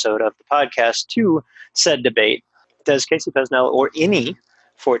entire episode of the podcast to said debate. Does Casey Pesnell or any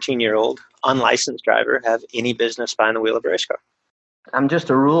 14-year-old unlicensed driver have any business behind the wheel of a race car? I'm just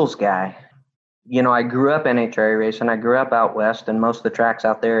a rules guy. You know, I grew up NHRA racing. I grew up out west, and most of the tracks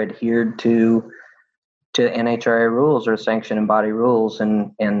out there adhered to NHRA rules or sanction and body rules,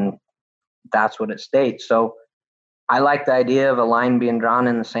 and that's what it states. So I like the idea of a line being drawn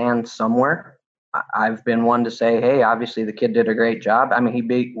in the sand somewhere. I've been one to say, hey, obviously the kid did a great job. I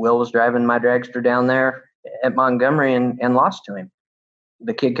mean, Will was driving my dragster down there at Montgomery and lost to him.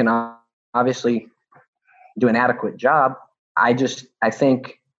 The kid can obviously do an adequate job. I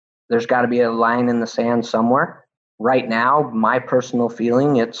think there's got to be a line in the sand somewhere. Right now, my personal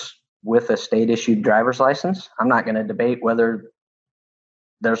feeling, it's with a state-issued driver's license. I'm not going to debate whether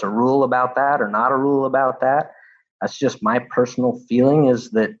there's a rule about that or not a rule about that. That's just my personal feeling,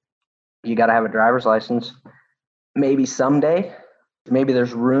 is that you got to have a driver's license. Maybe someday, maybe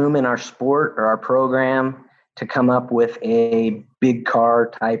there's room in our sport or our program to come up with a big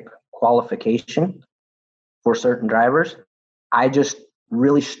car type qualification for certain drivers. I just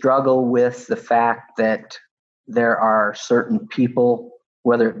really struggle with the fact that there are certain people,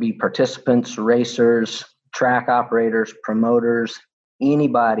 whether it be participants, racers, track operators, promoters,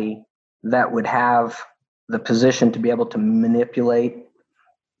 anybody that would have the position to be able to manipulate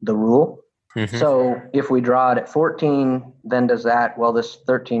the rule. Mm-hmm. So if we draw it at 14, then does that, well, this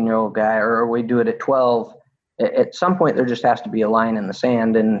 13-year-old guy, or we do it at 12, at some point there just has to be a line in the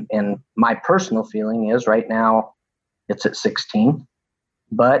sand. And my personal feeling is right now it's at 16,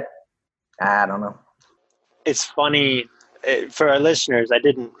 but I don't know. It's funny for our listeners. I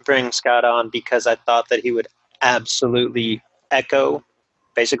didn't bring Scott on because I thought that he would absolutely echo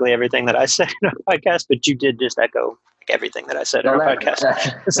basically everything that I said in our podcast, but you did just echo everything that I said in our podcast.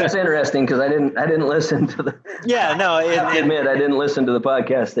 That's interesting, because I didn't listen to the. Yeah, no. I have to admit, I didn't listen to the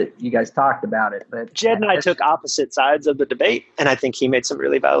podcast that you guys talked about it. But Jed and I took opposite sides of the debate, and I think he made some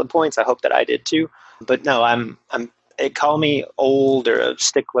really valid points. I hope that I did too. But no, call me old or a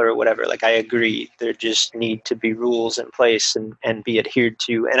stickler or whatever. Like, I agree, there just need to be rules in place and be adhered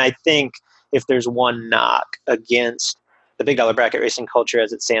to. And I think if there's one knock against the big dollar bracket racing culture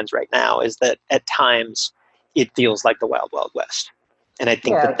as it stands right now, is that at times it feels like the wild, wild west. And I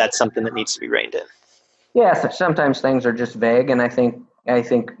think that's something that needs to be reined in. Yeah, sometimes things are just vague. And I think,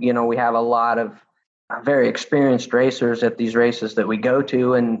 we have a lot of very experienced racers at these races that we go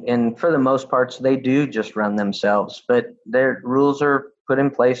to. And for the most parts, they do just run themselves. But their rules are put in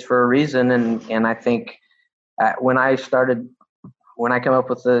place for a reason. And I think when I came up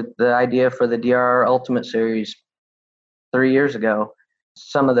with the idea for the DRR Ultimate Series 3 years ago,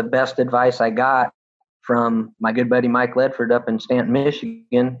 some of the best advice I got from my good buddy Mike Ledford up in Stanton,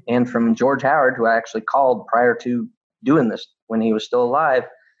 Michigan, and from George Howard, who I actually called prior to doing this when he was still alive.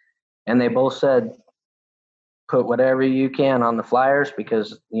 And they both said, put whatever you can on the flyers,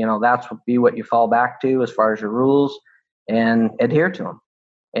 because, that's what you fall back to as far as your rules, and adhere to them.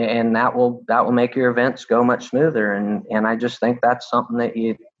 And that will make your events go much smoother. And I just think that's something that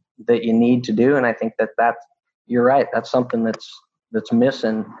you need to do. And I think that's, you're right. That's something that's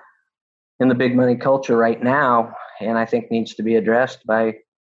missing in the big money culture right now, and I think needs to be addressed by,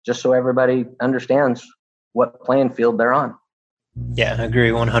 just so everybody understands what playing field they're on. Yeah, I agree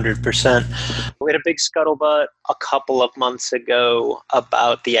 100%. We had a big scuttlebutt a couple of months ago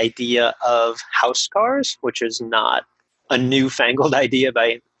about the idea of house cars, which is not a newfangled idea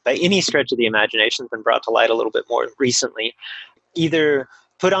by any stretch of the imagination. It's been brought to light a little bit more recently. Either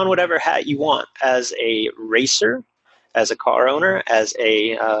put on whatever hat you want as a racer, as a car owner, as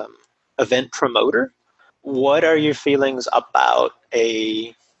a event promoter. What are your feelings about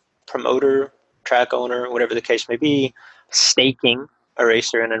a promoter, track owner, whatever the case may be, staking a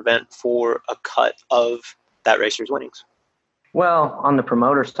racer in an event for a cut of that racer's winnings? Well, on the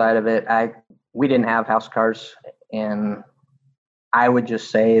promoter side of it, we didn't have house cars, and I would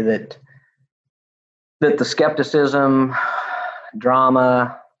just say that the skepticism,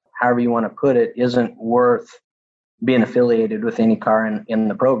 drama, however you want to put it, isn't worth being affiliated with any car in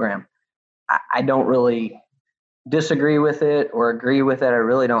the program. I don't really disagree with it or agree with it. I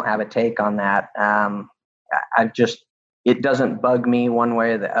really don't have a take on that. It doesn't bug me one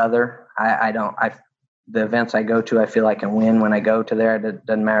way or the other. the events I go to, I feel I can win when I go to there. It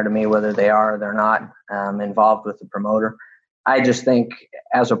doesn't matter to me whether they are or they're not involved with the promoter. I just think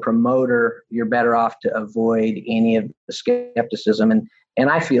as a promoter, you're better off to avoid any of the skepticism. And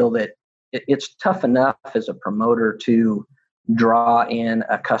I feel that it's tough enough as a promoter to draw in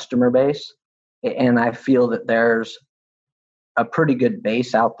a customer base. And I feel that there's a pretty good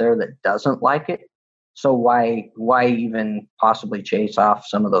base out there that doesn't like it. So why even possibly chase off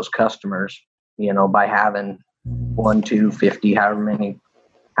some of those customers, by having 1, 2, 50, however many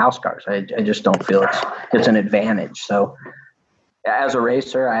house cars? I just don't feel it's an advantage. So as a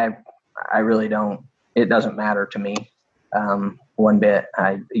racer, I really don't. It doesn't matter to me one bit.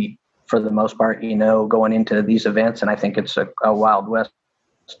 For the most part, going into these events, and I think it's a Wild West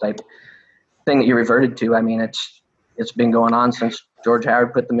type thing that you reverted to. I mean, it's been going on since George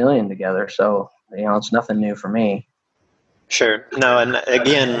Howard put the million together. So it's nothing new for me. Sure. No, and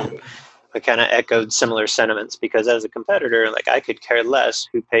again, we kind of echoed similar sentiments, because as a competitor, like, I could care less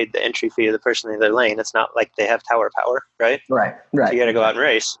who paid the entry fee of the person in their lane. It's not like they have tower power, right? Right. So you got to go out and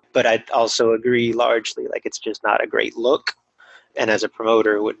race. But I also agree largely, like, it's just not a great look. And as a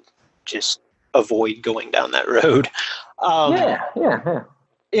promoter, would just avoid going down that road. Yeah.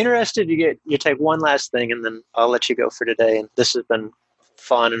 Interested to get your take. One last thing, and then I'll let you go for today. And this has been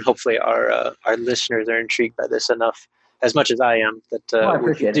fun, and hopefully our listeners are intrigued by this enough, as much as I am, that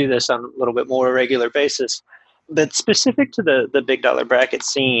we could do this on a little bit more regular basis. But specific to the big dollar bracket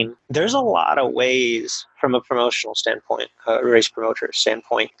scene, there's a lot of ways from a promotional standpoint, a race promoter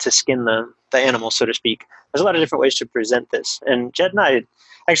standpoint, to skin the animal, so to speak. There's a lot of different ways to present this. And Jed and I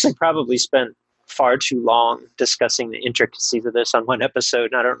actually probably spent far too long discussing the intricacies of this on one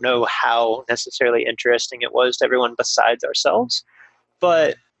episode. And I don't know how necessarily interesting it was to everyone besides ourselves.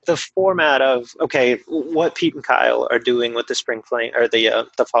 But the format of, okay, what Pete and Kyle are doing with the Spring Fling, or the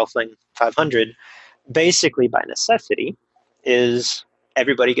Fall Fling 500, basically by necessity, is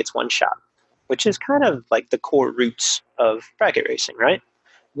everybody gets one shot, which is kind of like the core roots of bracket racing, right?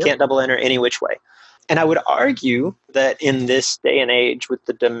 Yep. Can't double enter any which way. And I would argue that in this day and age, with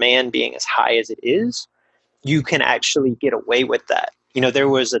the demand being as high as it is, you can actually get away with that. There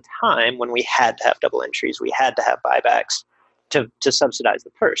was a time when we had to have double entries, we had to have buybacks to subsidize the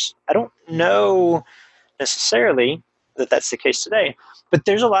purse. I don't know necessarily that that's the case today, but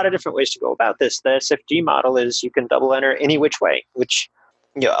there's a lot of different ways to go about this. The SFG model is you can double enter any which way, which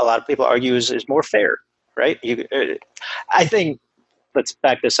a lot of people argue is more fair, right? I think, let's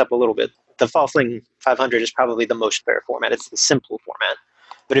back this up a little bit. The Fall Fling 500 is probably the most fair format. It's the simple format.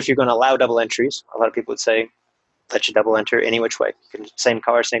 But if you're going to allow double entries, a lot of people would say, let you double enter any which way. You can, same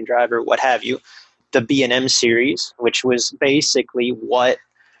car, same driver, what have you. The B&M series, which was basically what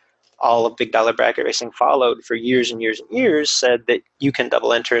all of big dollar bracket racing followed for years and years and years, said that you can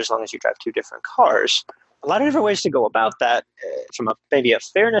double enter as long as you drive two different cars. A lot of different ways to go about that, from maybe a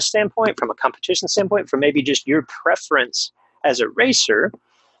fairness standpoint, from a competition standpoint, from maybe just your preference as a racer.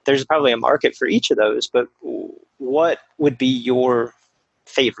 There's probably a market for each of those, but what would be your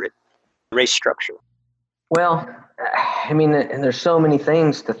favorite race structure? Well, I mean, and there's so many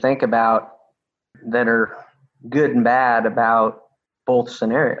things to think about that are good and bad about both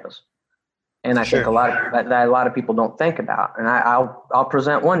scenarios. And I think a lot of people don't think about, and I'll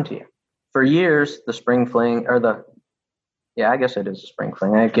present one to you. For years, the Spring Fling, I guess it is a Spring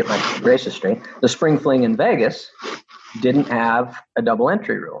Fling. I get my races straight. The Spring Fling in Vegas didn't have a double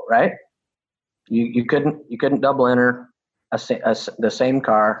entry rule, right? You couldn't double enter the same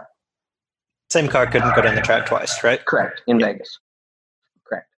car. Same car couldn't go down the track twice, right? Correct, in Vegas.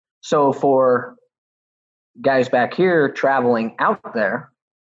 Correct. So for guys back here traveling out there,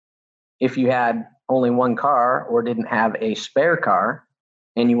 if you had only one car or didn't have a spare car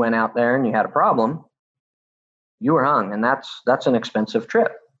and you went out there and you had a problem, you were hung, and that's an expensive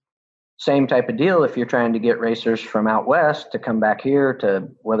trip. Same type of deal if you're trying to get racers from out west to come back here to,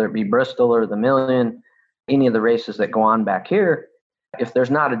 whether it be Bristol or the Million, any of the races that go on back here. If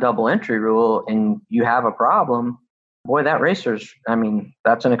there's not a double entry rule and you have a problem, boy, that's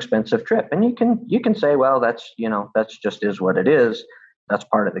an expensive trip. And you can say, well, that's just is what it is. That's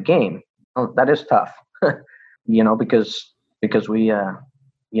part of the game. Well, that is tough, because we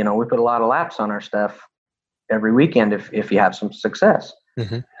put a lot of laps on our stuff every weekend if you have some success.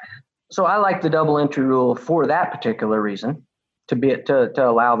 Mm-hmm. So I like the double entry rule for that particular reason, to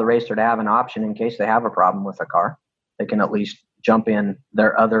allow the racer to have an option in case they have a problem with a car. They can at least jump in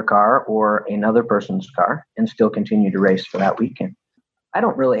their other car or another person's car and still continue to race for that weekend. I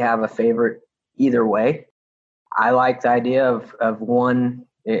don't really have a favorite either way. I like the idea of one.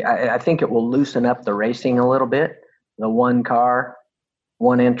 I think it will loosen up the racing a little bit. The one car,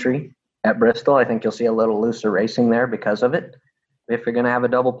 one entry. at Bristol. I think you'll see a little looser racing there because of it. If you're going to have a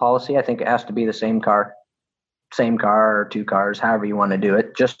double policy, I think it has to be the same car or 2 cars, however you want to do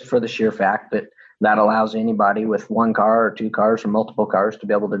it, just for the sheer fact that that allows anybody with 1 car or 2 cars or multiple cars to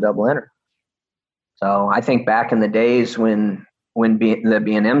be able to double enter. So I think back in the days when the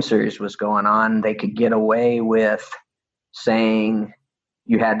B&M series was going on, they could get away with saying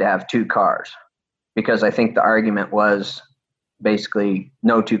you had to have 2 cars, because I think the argument was basically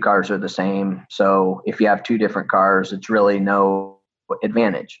no 2 cars are the same. So if you have 2 different cars, it's really no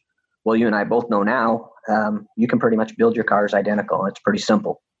advantage. Well, you and I both know now, you can pretty much build your cars identical. It's pretty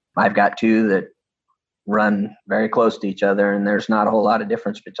simple. I've got 2 that run very close to each other, and there's not a whole lot of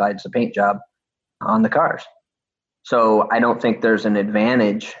difference besides the paint job on the cars. So I don't think there's an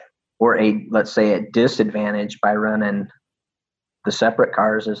advantage or let's say a disadvantage by running the separate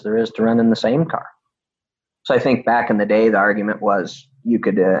cars as there is to run in the same car. So I think back in the day, the argument was you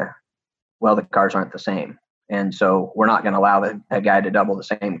could, the cars aren't the same. And so we're not going to allow a guy to double the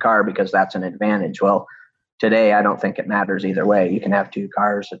same car because that's an advantage. Well, today, I don't think it matters either way. You can have 2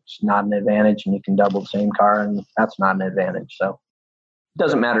 cars. It's not an advantage, and you can double the same car, and that's not an advantage. So it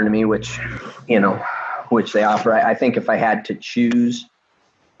doesn't matter to me which they offer. I think if I had to choose,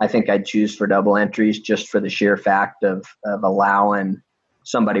 I think I'd choose for double entries just for the sheer fact of allowing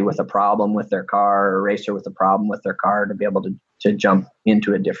somebody with a problem with their car or a racer with a problem with their car to be able to jump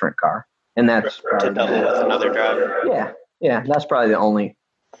into a different car. And that's to double with another driver. Yeah. That's probably the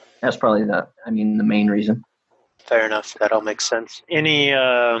main reason. Fair enough. That all makes sense. Any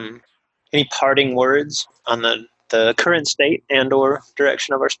parting words on the current state and or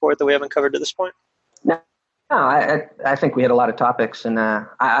direction of our sport that we haven't covered to this point? No, I think we had a lot of topics, and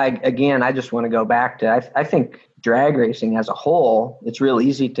I just want to go back to I think drag racing as a whole. It's real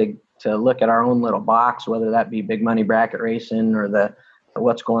easy to look at our own little box, whether that be big money bracket racing or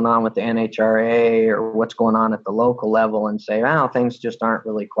what's going on with the NHRA or what's going on at the local level, and say, things just aren't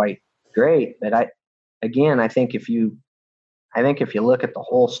really quite great. But I think if you look at the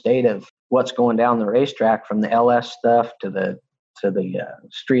whole state of what's going down the racetrack, from the LS stuff to the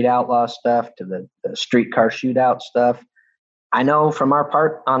street outlaw stuff to the streetcar shootout stuff, I know from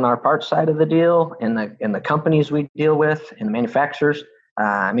on our part side of the deal, and the companies we deal with and the manufacturers,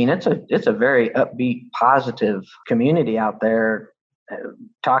 it's a very upbeat, positive community out there.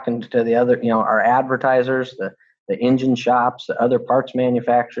 Talking to the other, our advertisers, the engine shops, the other parts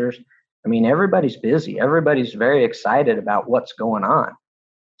manufacturers. Everybody's busy. Everybody's very excited about what's going on.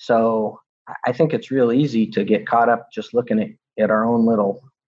 So I think it's real easy to get caught up just looking at our own little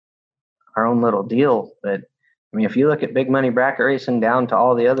deal. But if you look at big money bracket racing down to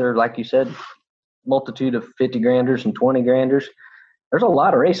all the other, like you said, multitude of 50 granders and 20 granders, there's a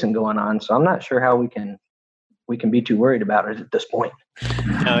lot of racing going on. So I'm not sure how we can be too worried about it at this point.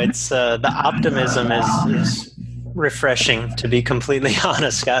 No, it's the optimism is refreshing, to be completely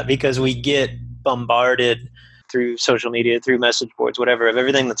honest, Scott, because we get bombarded through social media, through message boards, whatever, of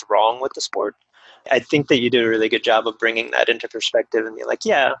everything that's wrong with the sport. I think that you do a really good job of bringing that into perspective and be like,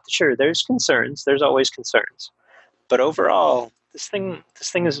 yeah, sure, there's concerns. There's always concerns. But overall, this thing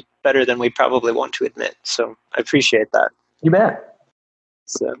is better than we probably want to admit. So I appreciate that. You bet.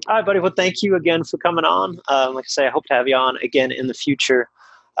 So, all right, buddy. Well, thank you again for coming on. Like I say, I hope to have you on again in the future.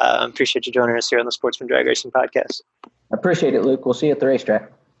 Appreciate you joining us here on the Sportsman Drag Racing Podcast. I appreciate it, Luke. We'll see you at the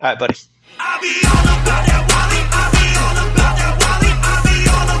racetrack. All right, buddy. I'll be all about that Wally. I'll be all about that Wally. I'll be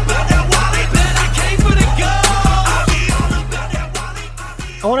all about that Wally. Bet I came for the gold. I'll be all about that Wally.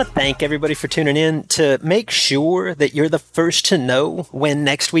 I want to thank everybody for tuning in. To make sure that you're the first to know when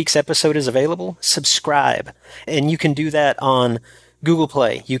next week's episode is available, subscribe. And you can do that on Google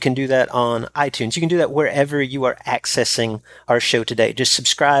Play. You can do that on iTunes. You can do that wherever you are accessing our show today. Just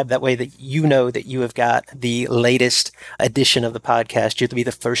subscribe. That way that you know that you have got the latest edition of the podcast. You'll be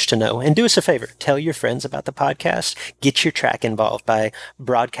the first to know. And do us a favor. Tell your friends about the podcast. Get your track involved by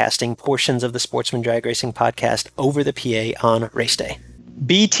broadcasting portions of the Sportsman Drag Racing Podcast over the PA on race day.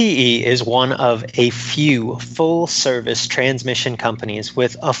 BTE is one of a few full-service transmission companies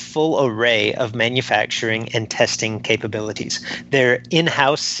with a full array of manufacturing and testing capabilities. Their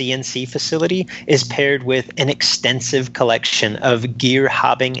in-house CNC facility is paired with an extensive collection of gear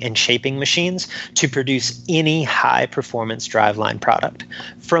hobbing and shaping machines to produce any high-performance driveline product.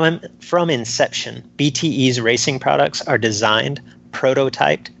 From inception, BTE's racing products are designed,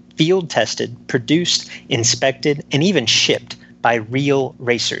 prototyped, field-tested, produced, inspected, and even shipped by real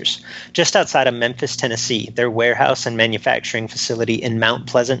racers. Just outside of Memphis, Tennessee, their warehouse and manufacturing facility in Mount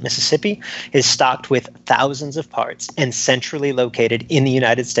Pleasant, Mississippi, is stocked with thousands of parts and centrally located in the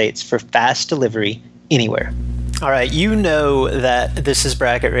United States for fast delivery anywhere. All right, you know that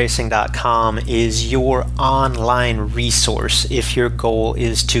thisisbracketracing.com is your online resource if your goal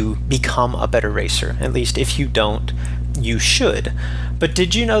is to become a better racer. At least if you don't, you should. But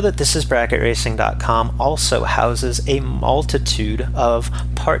did you know that thisisbracketracing.com also houses a multitude of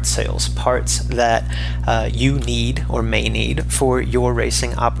part sales, parts that you need or may need for your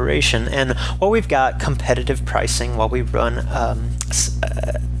racing operation? And while we've got competitive pricing, while we run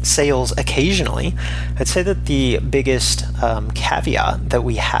sales occasionally, I'd say that the biggest caveat that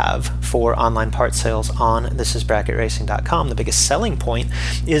we have for online part sales on thisisbracketracing.com, the biggest selling point,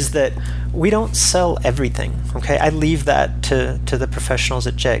 is that we don't sell everything. Okay, I leave that to the professionals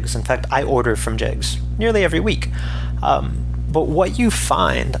at Jegs. In fact, I order from Jegs nearly every week. But what you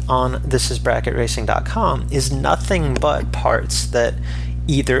find on thisisbracketracing.com is nothing but parts that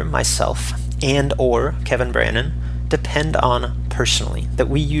either myself and or Kevin Brannon depend on personally, that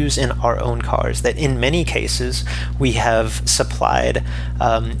we use in our own cars, that in many cases we have supplied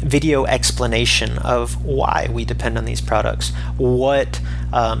video explanation of why we depend on these products, what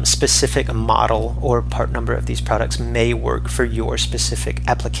specific model or part number of these products may work for your specific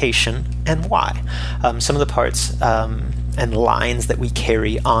application and why. Some of the parts and lines that we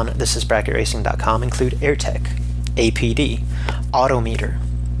carry on thisisbracketracing.com include AirTech, APD, Autometer,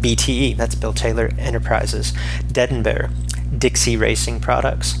 BTE, that's Bill Taylor Enterprises, Dead and Bear, Dixie Racing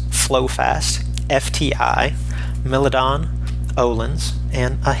Products, FlowFast, FTI, Milodon, Olin's,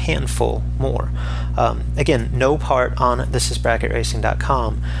 and a handful more. Again, no part on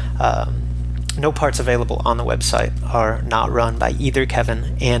thisisbracketracing.com. No parts available on the website are not run by either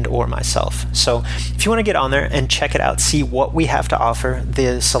Kevin and or myself. So if you want to get on there and check it out, see what we have to offer,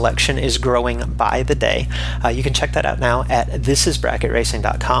 the selection is growing by the day. You can check that out now at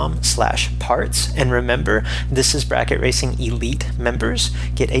thisisbracketracing.com/parts. And remember, This Is Bracket Racing Elite members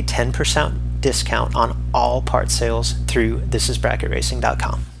get a 10% discount on all part sales through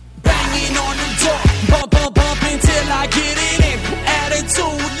thisisbracketracing.com. Banging on the door, bump until I get it in.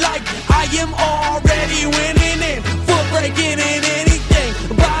 Attitude like I am already winning in. Foot breaking in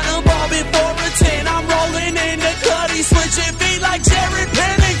anything. Bottom ball before a 10. I'm rolling in the cutty, switching feet like Jared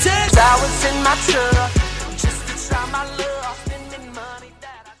Pennington. I was in my truck just to try my luck, spending money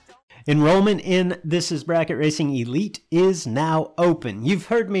that I don't. Enrollment in This Is Bracket Racing Elite is now open. You've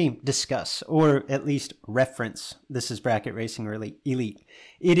heard me discuss, or at least reference, This Is Bracket Racing Elite.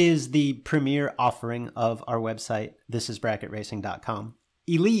 It is the premier offering of our website, thisisbracketracing.com.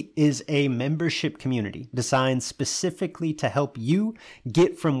 Elite is a membership community designed specifically to help you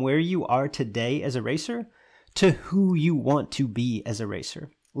get from where you are today as a racer to who you want to be as a racer.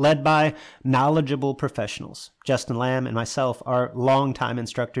 Led by knowledgeable professionals. Justin Lamb and myself are longtime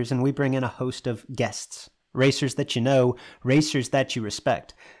instructors, and we bring in a host of guests, racers that you know, racers that you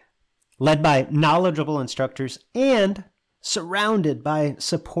respect. Led by knowledgeable instructors and surrounded by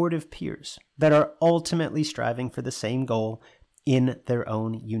supportive peers that are ultimately striving for the same goal in their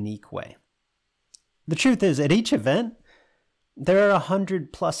own unique way. The truth is, at each event, there are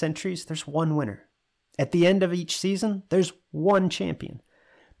 100+ entries, there's one winner. At the end of each season, there's one champion.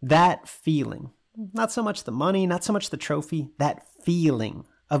 That feeling, not so much the money, not so much the trophy, that feeling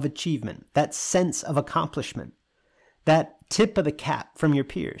of achievement, that sense of accomplishment, that tip of the cap from your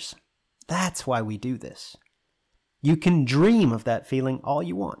peers, that's why we do this. You can dream of that feeling all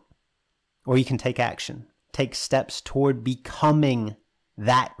you want, or you can take action, take steps toward becoming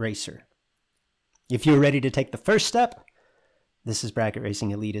that racer. If you're ready to take the first step, This Is Bracket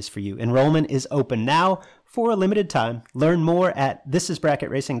Racing Elite is for you. Enrollment is open now for a limited time. Learn more at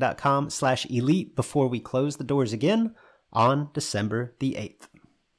thisisbracketracing.com/elite before we close the doors again on December the 8th.